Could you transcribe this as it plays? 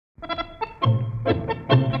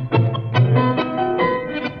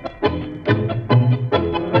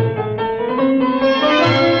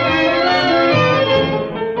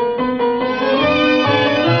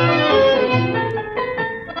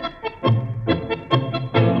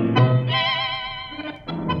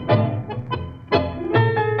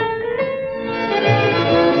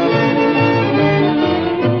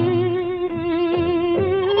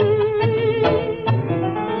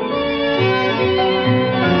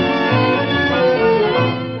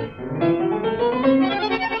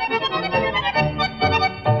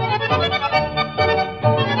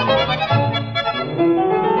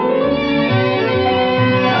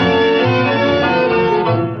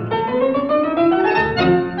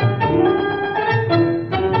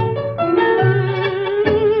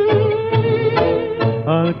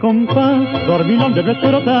compás dormilón de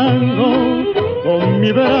nuestro tango, con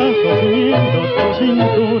mi brazo siguiendo tu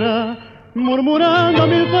cintura, murmurando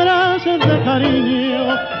mil frases de cariño,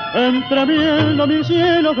 entreviendo mis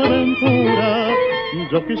cielos de aventura.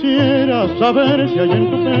 Yo quisiera saber si hay en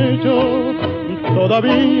tu pecho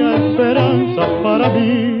todavía esperanza para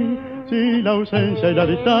mí, si la ausencia y la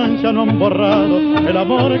distancia no han borrado el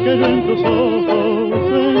amor que yo en tus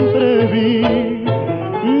ojos entreví.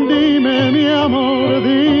 Dime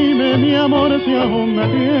mi amor si aún me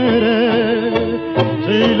quieres,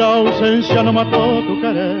 si la ausencia no mató tu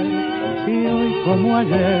querer, si hoy como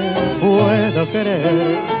ayer puedo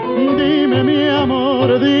querer. Dime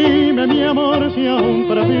mi amor si aún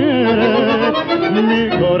prefieres mi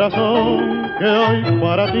corazón que hoy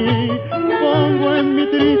para ti pongo en mi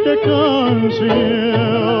triste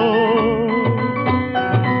canción.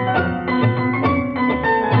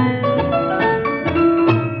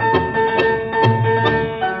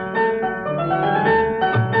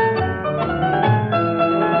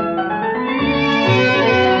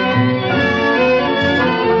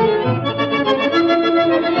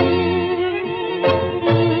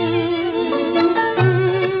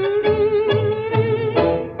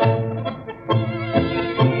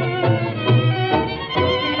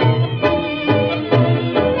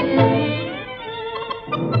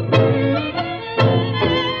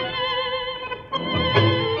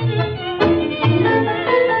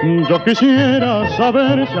 Yo quisiera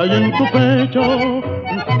saber si hay en tu pecho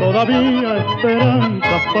todavía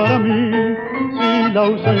esperanza para mí, si la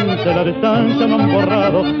ausencia y la distancia no han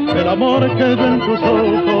borrado el amor que yo en tus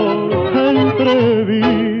ojos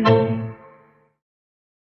entreví.